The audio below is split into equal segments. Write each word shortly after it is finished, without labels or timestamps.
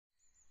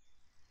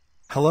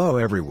Hello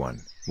everyone,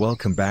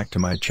 welcome back to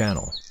my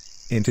channel.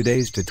 In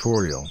today's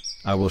tutorial,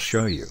 I will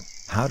show you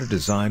how to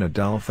design a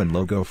dolphin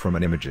logo from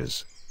an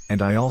images.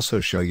 And I also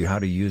show you how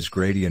to use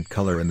gradient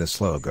color in this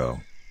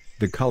logo.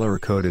 The color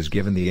code is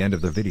given the end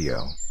of the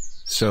video.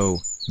 So,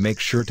 make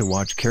sure to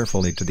watch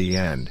carefully to the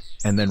end,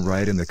 and then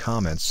write in the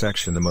comments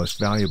section the most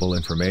valuable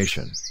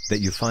information that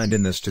you find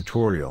in this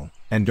tutorial,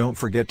 and don't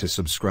forget to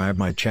subscribe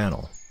my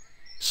channel.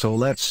 So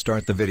let's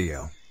start the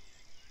video.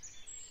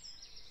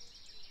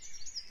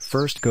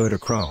 First go to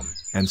Chrome,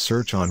 and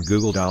search on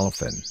Google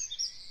Dolphin.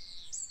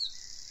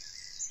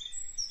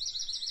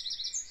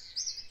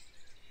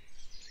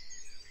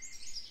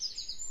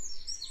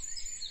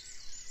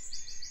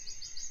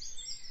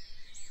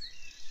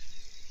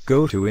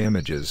 Go to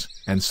Images,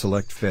 and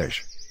select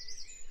Fish.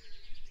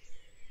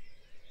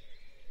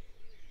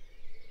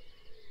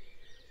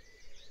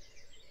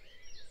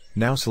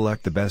 Now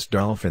select the best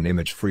dolphin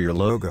image for your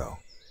logo.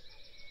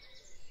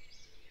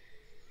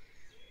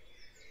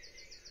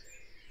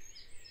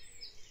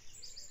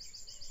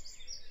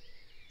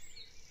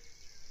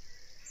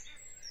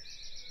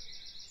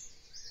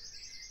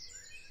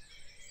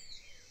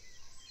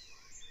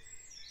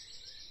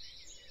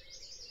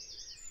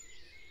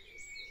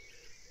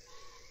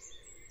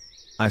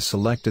 I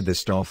selected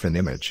this dolphin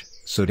image,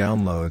 so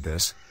download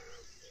this.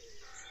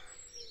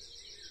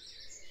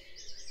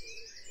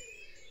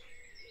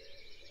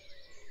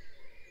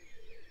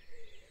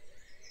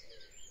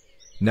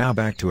 Now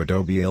back to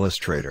Adobe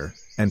Illustrator,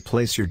 and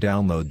place your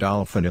download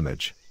dolphin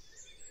image.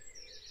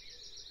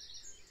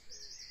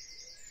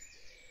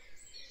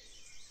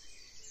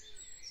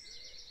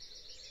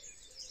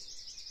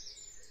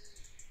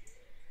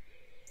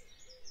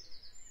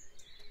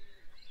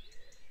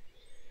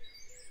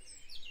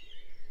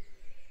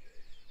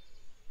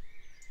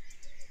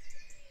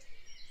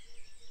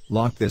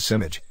 Lock this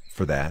image.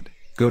 For that,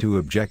 go to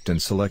Object and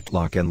select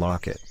Lock and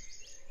lock it.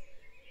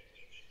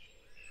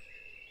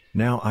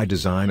 Now I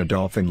design a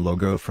dolphin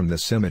logo from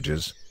this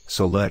images,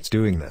 so let's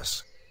doing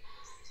this.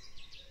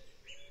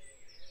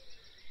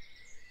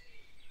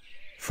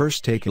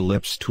 First take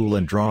ellipse tool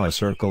and draw a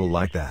circle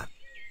like that.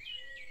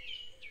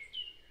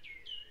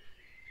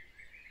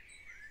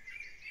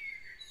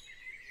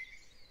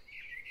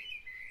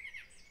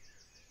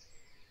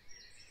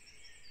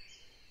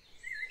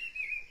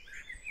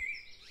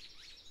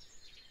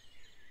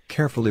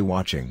 Carefully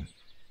watching.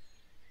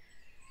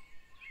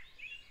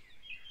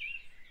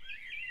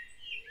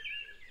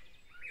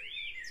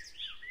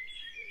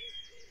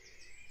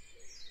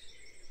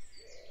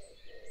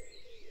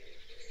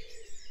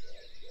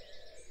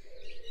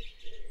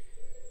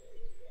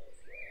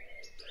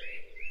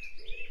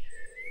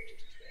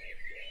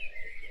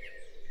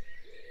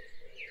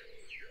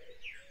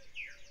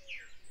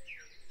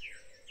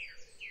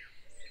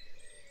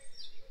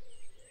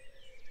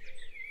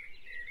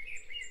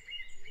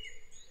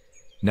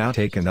 Now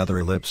take another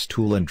ellipse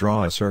tool and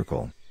draw a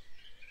circle.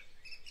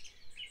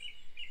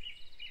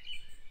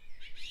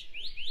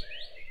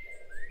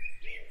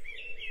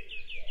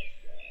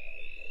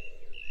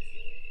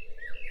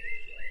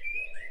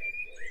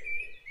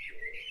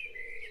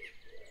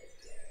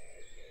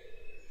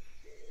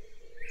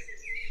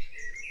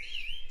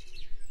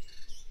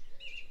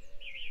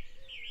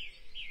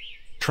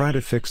 Try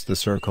to fix the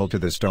circle to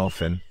this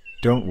dolphin.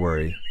 Don't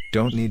worry,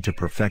 don't need to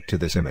perfect to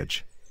this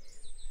image.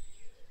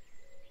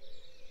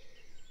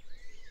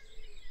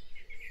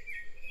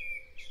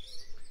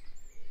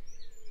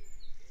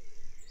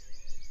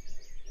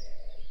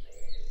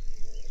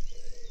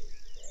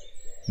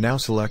 Now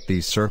select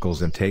these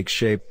circles and take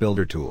Shape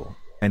Builder tool,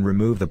 and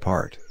remove the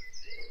part.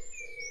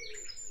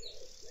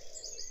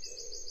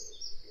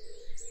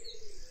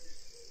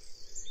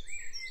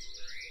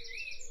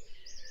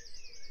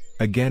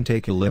 Again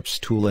take ellipse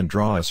tool and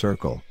draw a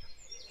circle.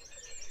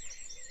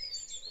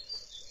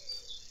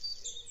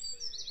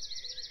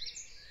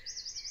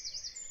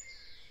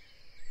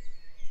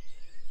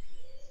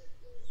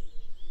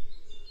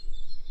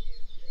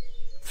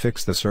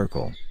 Fix the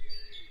circle.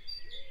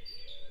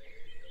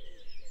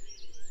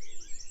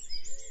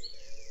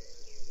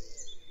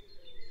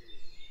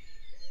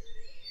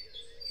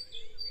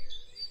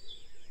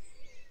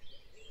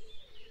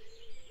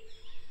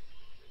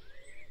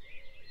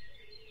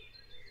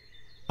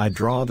 I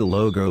draw the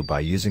logo by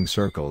using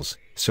circles,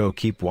 so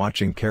keep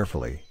watching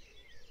carefully.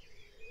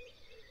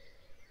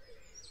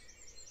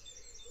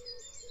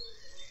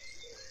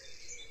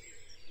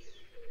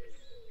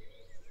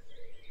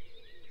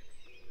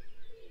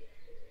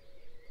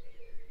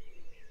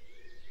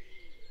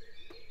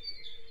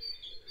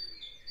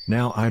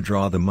 Now I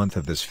draw the month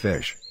of this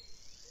fish.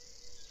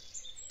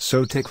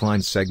 So take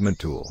Line Segment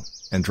tool,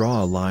 and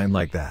draw a line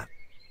like that.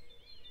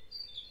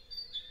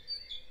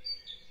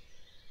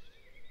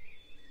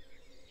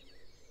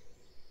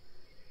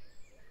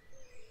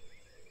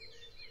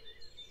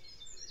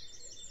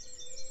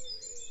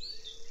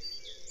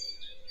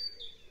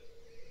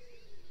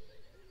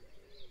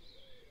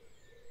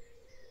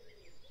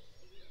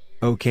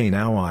 Okay,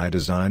 now I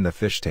design the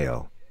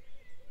fishtail.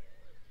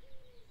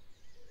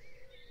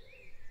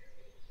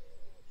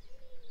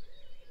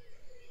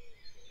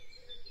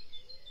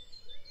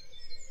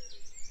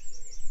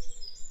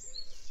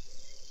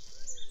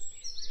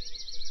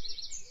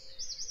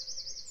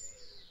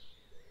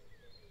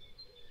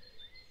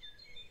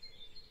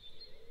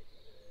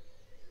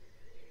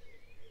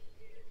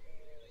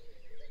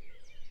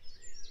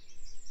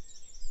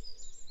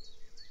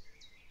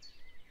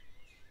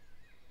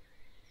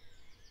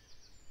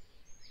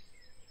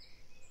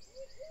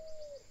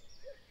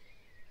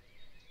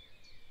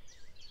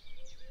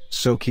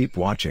 so keep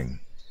watching.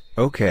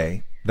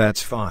 Okay,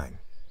 that's fine.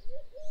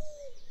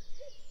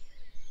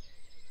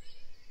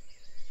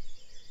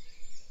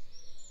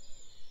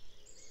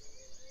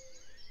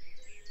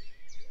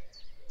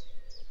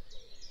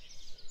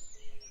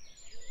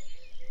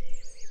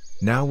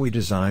 Now we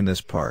design this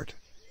part.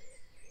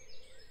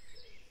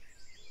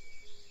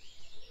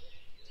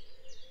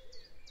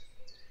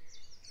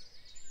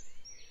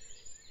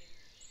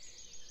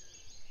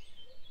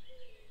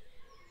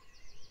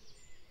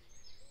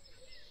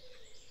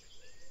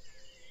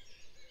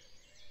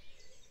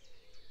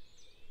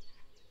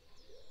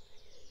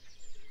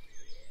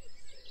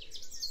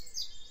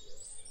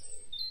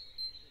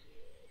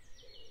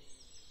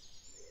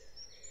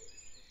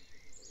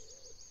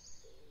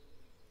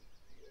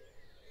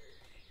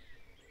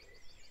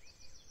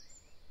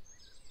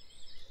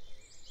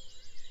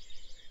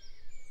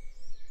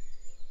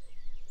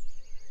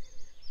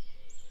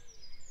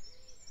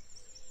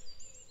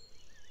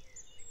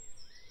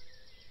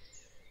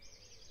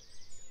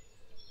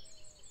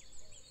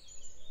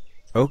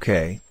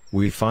 Okay,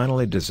 we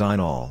finally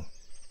design all.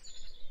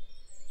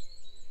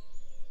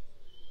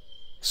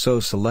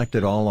 So select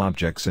all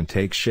objects and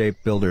take Shape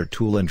Builder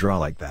tool and draw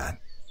like that.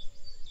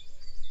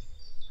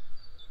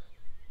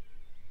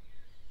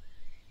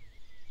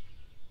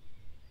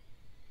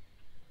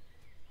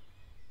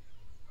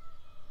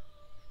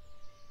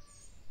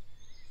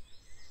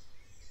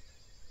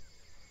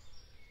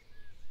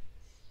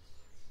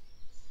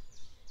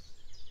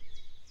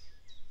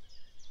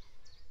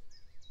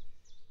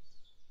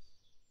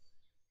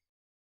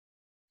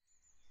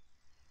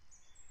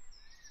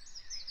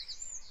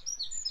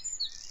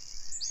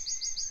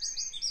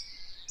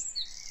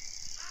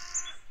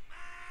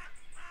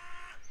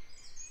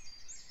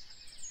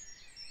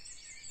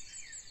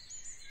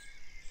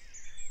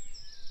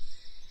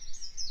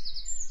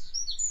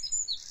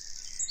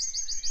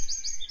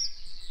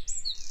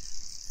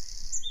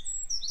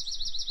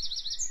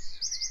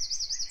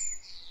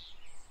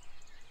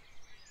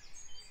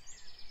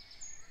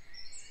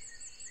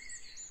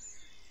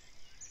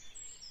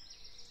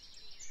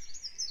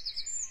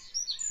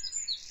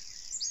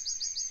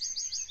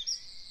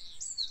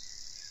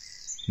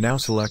 Now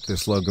select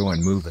this logo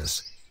and move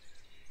this.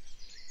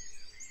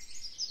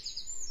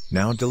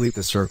 Now delete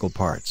the circle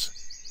parts.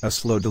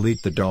 Slow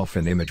delete the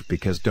dolphin image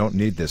because don't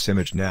need this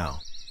image now.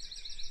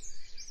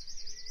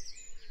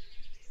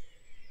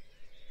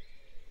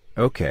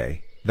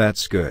 Okay,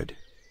 that's good.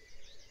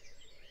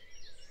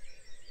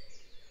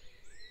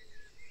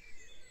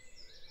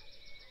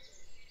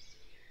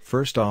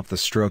 First off the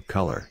stroke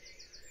color.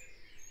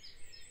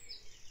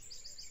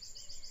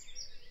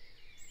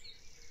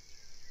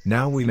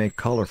 Now we make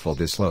colorful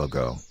this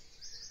logo.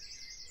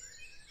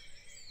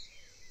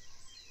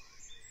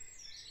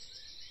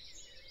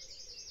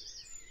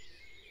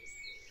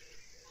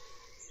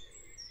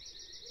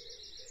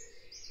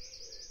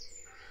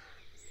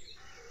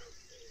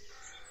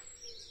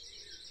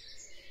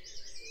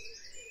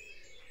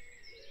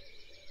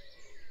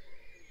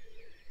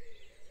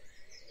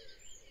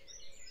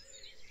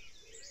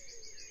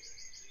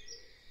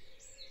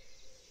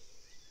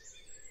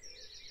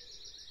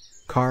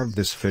 Carve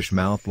this fish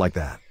mouth like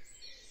that.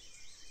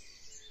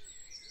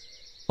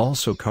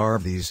 Also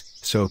carve these,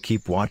 so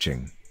keep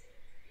watching.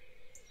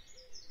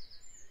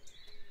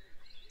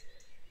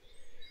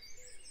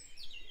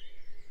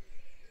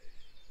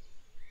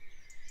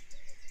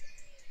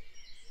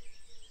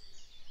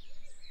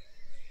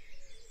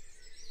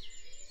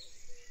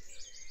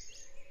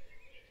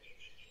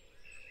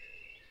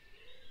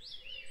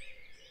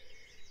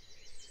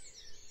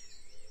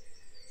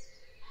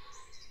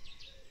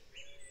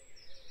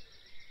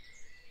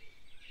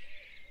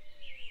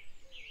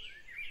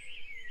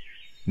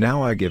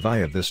 Now I give eye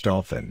of this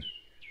dolphin.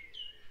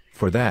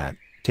 For that,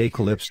 take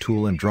ellipse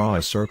tool and draw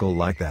a circle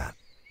like that.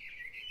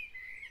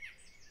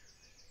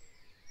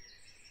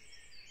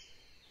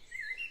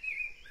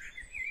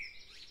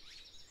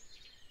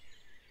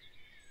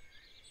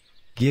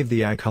 Give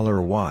the eye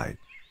color white.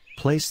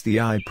 Place the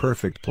eye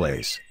perfect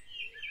place.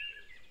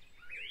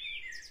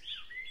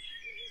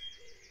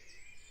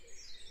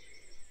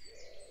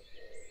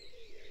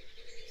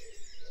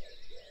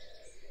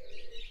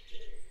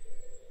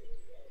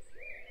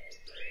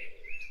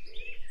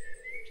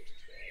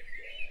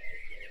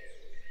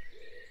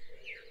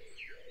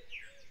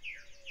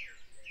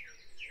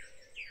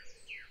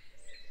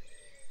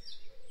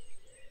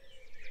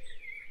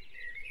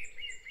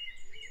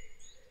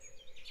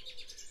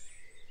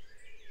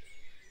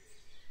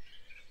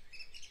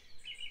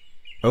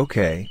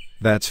 Okay,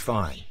 that's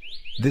fine.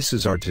 This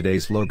is our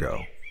today's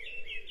logo.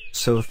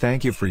 So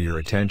thank you for your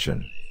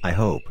attention. I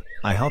hope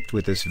I helped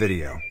with this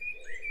video.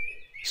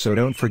 So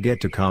don't forget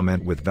to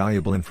comment with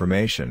valuable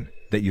information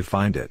that you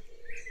find it.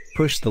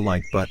 Push the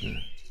like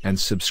button and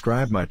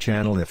subscribe my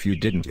channel if you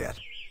didn't yet.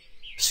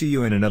 See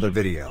you in another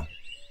video.